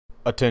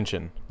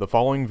Attention, the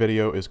following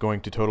video is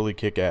going to totally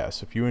kick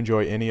ass. If you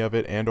enjoy any of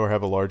it and or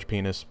have a large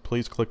penis,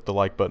 please click the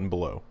like button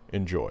below.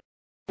 Enjoy.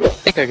 I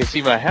think I can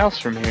see my house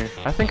from here.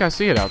 I think I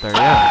see it out there,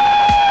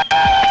 yeah.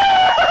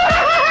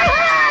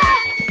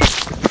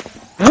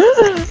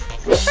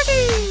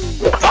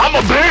 I'm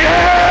a big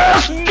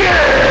ass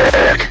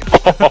dick!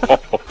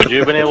 Would you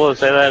have been able to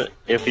say that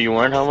if you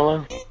weren't Home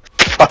Alone?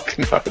 Fuck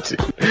no, dude.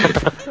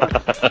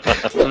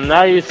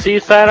 Now you see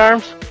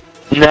sidearms?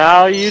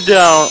 Now you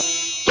don't.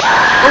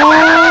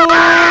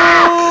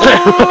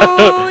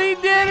 Oh, he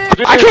did it!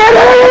 I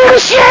can't hear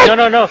shit!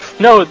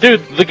 No,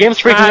 dude, the game's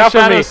freaking out for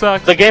Shadow me.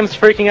 sucks. The game's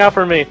freaking out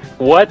for me.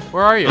 What?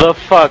 Where are you? The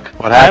fuck?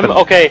 What happened?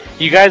 Okay,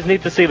 you guys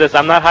need to see this.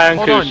 I'm not high on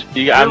Hold Koosh.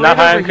 on. I'm not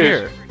high on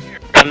Here. Koosh.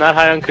 I'm not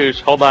high on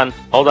Koosh. Hold on.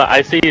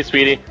 I see you,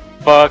 sweetie.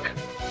 Fuck.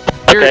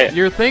 Okay,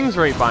 Your thing's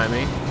right by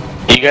me.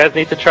 you guys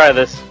need to try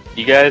this.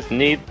 You guys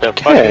need to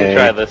fucking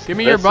try this. Give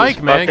me your This bike,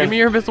 is man. fucking- Give me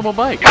your invisible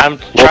bike. I'm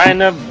trying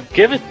to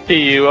give it to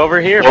you over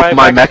here by My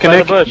by the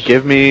mechanic, bush.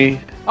 give me...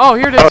 Oh,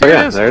 here it is. Oh, Here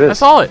yeah, it is. there it is. I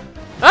saw it.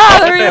 Ah,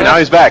 there he is. Now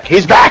he's back.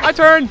 He's back! My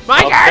turn.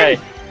 My Okay.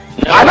 turn.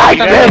 No, My bike,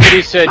 Somebody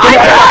bitch! said I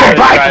got a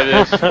try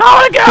this. I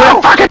wanna Get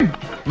go. fucking...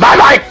 My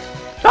bike!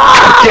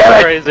 Ah, damn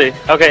it! Crazy.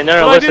 Okay,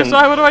 no, What do I do, listen. Si?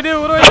 What do I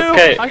do? What do I do?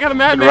 Okay. I got a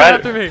madman Right-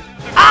 after me.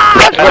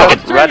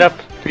 Right up,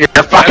 You're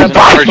a fucking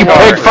bike, you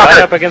right big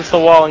fucker! up against the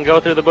wall and go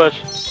through the bush.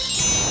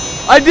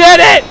 I did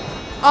it!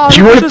 Oh,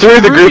 You look at went this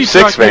through the Ruby Group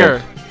 6 truck van.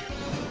 here.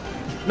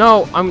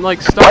 No, I'm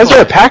like stuck. Why is there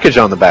a on it. package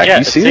on the back? Yeah,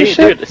 you see see, this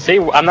shit? dude, see,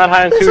 I'm not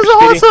high on This Koosh,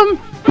 is Speedy. awesome.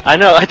 I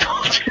know, I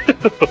told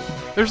you.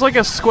 There's like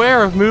a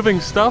square of moving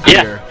stuff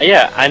yeah, here.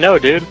 yeah, I know,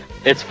 dude.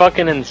 It's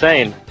fucking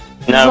insane.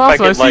 This Now, is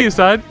if awesome. I could, see like, you,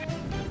 side.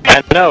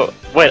 I know.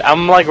 Wait,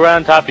 I'm like right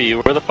on top of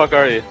you. Where the fuck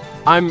are you?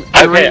 You're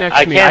Okay, right next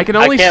I to me. can't- I can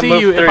only I can't see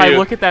move you if through I you.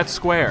 look at that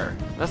square.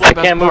 That's the I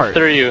best can't part. move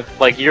through you.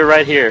 Like, you're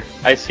right here.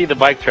 I see the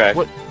bike track.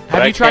 What? but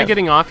Have I you tried can't-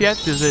 getting off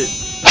yet? Does it?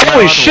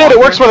 Holy shit, it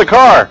works with a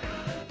car!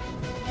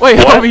 Wait,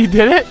 What? oh, you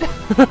did it?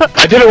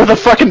 I did it with a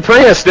fucking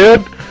Prius,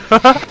 dude!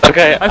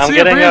 Okay, I I'm see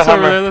a getting Prius a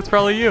over there. Hummer. That's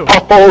probably you.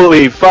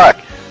 Holy fuck!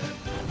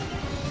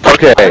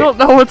 Okay, I don't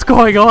know what's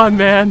going on,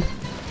 man.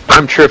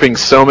 I'm tripping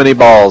so many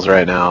balls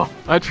right now.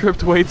 I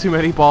tripped way too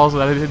many balls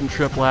that I didn't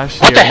trip last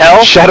year. What the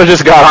hell? Shadow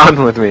just got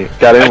on with me.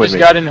 Got in I with just me.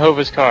 got in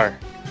Hova's car.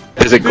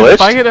 Is it Dude,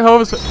 if I glitched? get a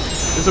hose,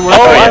 is it working?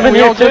 Oh, Can I'm we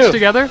in all here glitch too.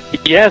 together?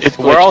 Yes, It's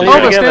we're all glitched here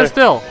Nova, together. stand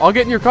still. I'll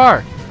get in your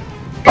car.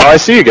 Oh, I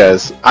see you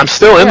guys. I'm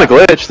still in the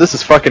Yeah. glitch. This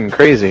is fucking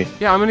crazy.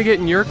 Yeah, I'm gonna get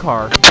in your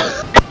car.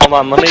 Hold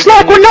on, let me. Looks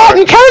like we're not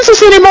in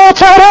Kansas anymore,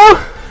 Toto!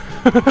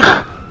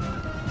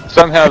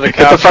 Somehow the the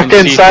cops fuck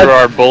can see inside. through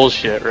our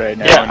bullshit right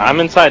now. Yeah, I'm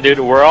inside, dude.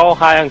 We're all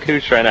high on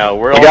Koosh right now.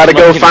 We're We all gotta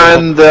go smoking-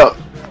 find the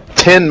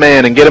Tin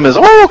Man and get him his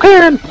oil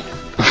can!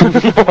 Where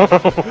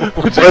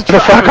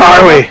the fuck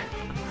are we?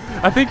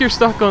 I think you're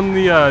stuck on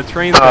the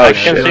train. Oh, station. I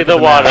can shit. see the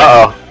water.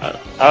 Uh-oh.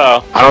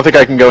 Uh-oh. I don't think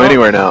I can go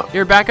anywhere now.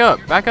 Here, back up,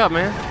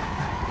 man.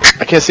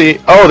 I can't see.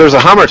 Oh, there's a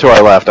Hummer to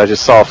our left. I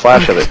just saw a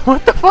flash of it.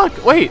 What the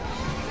fuck? Wait.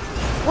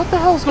 What the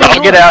hell's going on?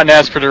 I'll get out and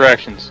ask for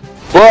directions.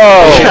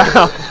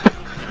 Whoa!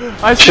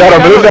 I see Shadow,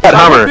 move that If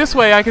I look Hummer. this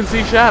way, I can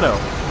see Shadow.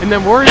 And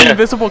then we're in an Yeah.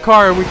 invisible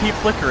car and we keep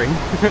flickering.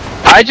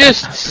 I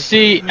just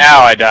see.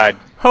 Ow, I died.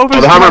 Hope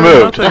the Hummer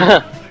moved.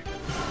 Nothing.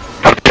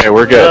 Okay,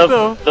 we're The, good.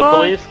 What the the fuck?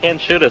 police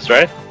can't shoot us,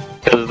 right?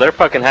 Because they're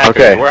fucking hackers.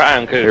 Okay. We're high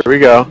on Here Koosh. we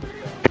go.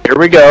 Here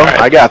we go. Alright.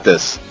 I got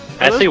this.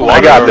 I see I water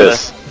I got over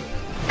this.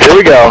 Here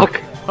we go.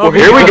 Oh,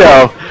 Here we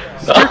go.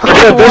 the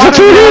There's a water.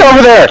 TV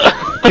over there.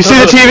 You see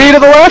the TV to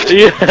the left?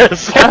 there.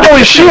 Yes.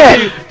 Holy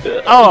shit!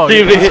 Oh,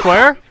 TV. the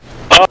square?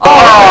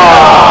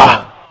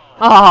 Ah!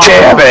 Oh,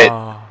 Damn it.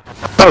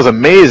 That was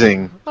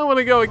amazing. I want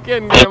to go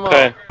again, Grandma.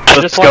 Okay.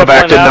 Let's go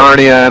back to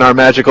Narnia and our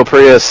magical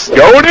Prius.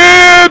 Going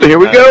in! Here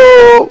we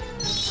go!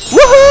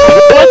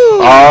 Woohoo!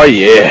 Oh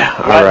yeah!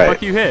 Fuck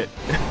Alright. you hit.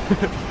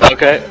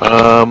 Okay.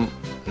 Now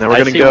we're I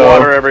gonna see go.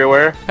 water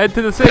everywhere. Head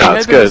to the city. Yeah, head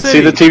it's to the good. city.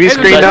 See the TV Head to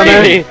screen down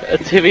there? A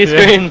TV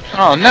Yeah. screen.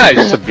 Oh, It's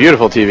nice. a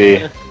beautiful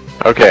TV.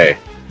 Okay.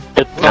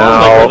 It's No.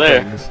 all over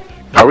there.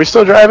 Are we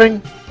still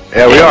driving?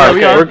 Yeah, we Yeah, are.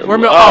 we are. We're- We're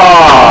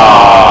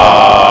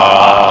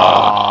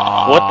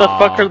What the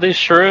fuck are these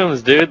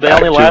shrooms, dude? They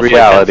Back only to last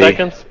reality. like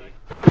 10 seconds.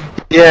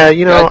 Yeah,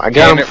 you know, God I got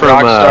damn them it, from,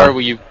 Rockstar,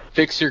 will you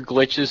fix your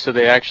glitches so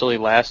they actually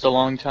last a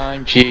long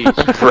time? Jeez.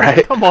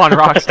 right? Come on,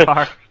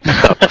 Rockstar.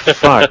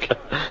 Fuck.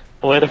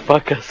 Way to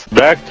fuck us.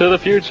 Back to the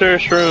future,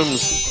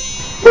 shrooms.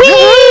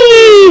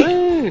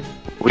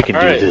 We can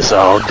Alright. do this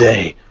all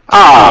day.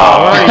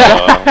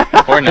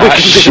 Ah! Or not.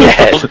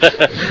 Shit!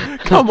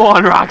 Come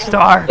on,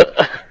 Rockstar.